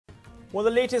Well,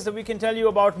 the latest that we can tell you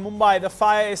about Mumbai, the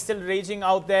fire is still raging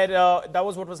out there. That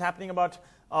was what was happening about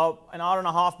an hour and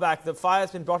a half back. The fire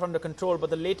has been brought under control, but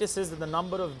the latest is that the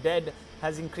number of dead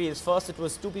has increased. First, it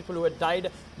was 2 people who had died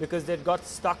because they got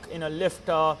stuck in a lift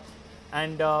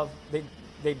and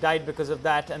they died because of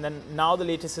that. And then now the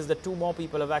latest is that 2 more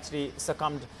people have actually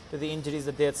succumbed to the injuries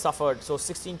that they had suffered. So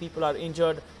 16 people are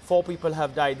injured, 4 people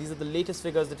have died. These are the latest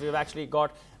figures that we have actually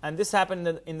got. And this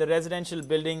happened in the residential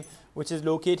building, which is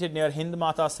located near Hind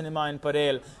Mata Cinema in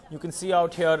Parel. You can see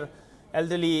out here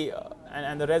elderly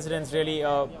and the residents really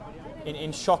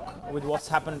in shock with what's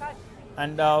happened.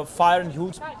 And fire and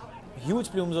huge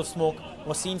plumes of smoke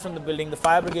were seen from the building. The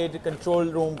fire brigade control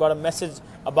room got a message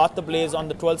about the blaze on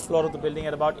the 12th floor of the building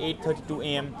at about 8:32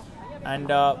 a.m. And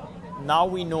now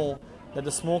we know that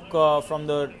the smoke from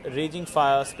the raging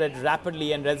fire spread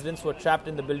rapidly and residents were trapped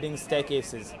in the building's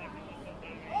staircases.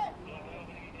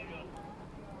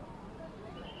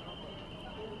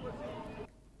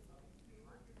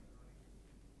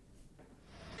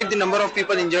 The number of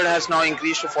people injured has now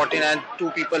increased to 14 and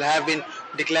 2 people have been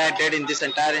declared dead in this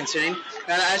entire incident.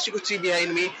 And as you could see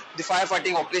behind me, the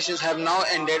firefighting operations have now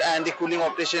ended and the cooling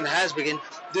operation has begun.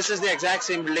 This is the exact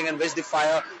same building in which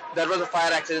there was a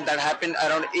fire accident that happened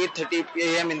around 8:30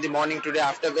 a.m. in the morning today,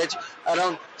 after which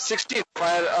around 60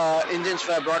 fire engines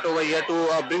were brought over here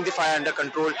to bring the fire under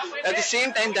control. At the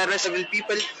same time, there were several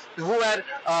people who were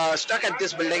stuck at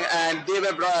this building and they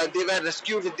were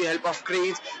rescued with the help of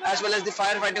cranes, as well as the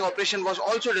firefighting operation was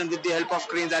also done with the help of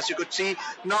cranes, as you could see.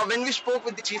 Now, when we spoke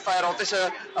with the chief fire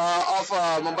officer of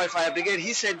Mumbai Fire Brigade,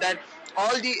 he said that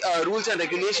all the rules and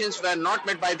regulations were not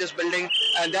met by this building,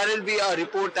 and there will be a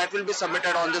report that will be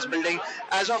submitted on this building.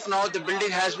 As of now, the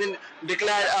building has been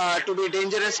declared to be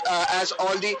dangerous as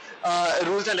all the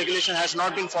rules and regulations has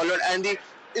not been followed, and the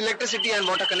electricity and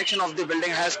water connection of the building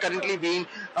has currently been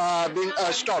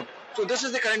stopped. So this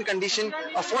is the current condition.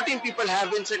 14 people have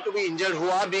been said to be injured who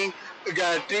are being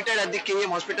treated at the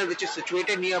KM hospital, which is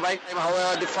situated nearby.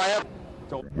 However, the fire...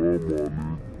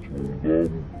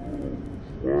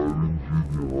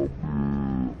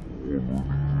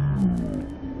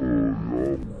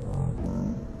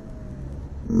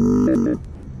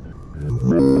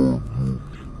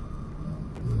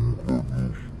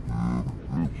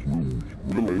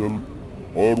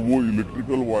 और वो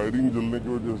electrical wiring जलने की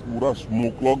वजह से पूरा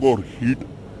smoke log और heat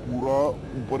पूरा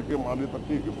ऊपर के माले तक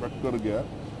के इफेक्ट कर गया।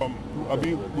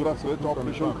 अभी पूरा सर्च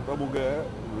ऑपरेशन खत्म हो गया है,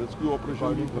 रेस्क्यू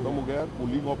ऑपरेशन भी खत्म हो गया है,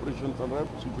 कूलिंग ऑपरेशन चल रहा है,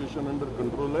 सिचुएशन अंडर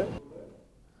कंट्रोल है।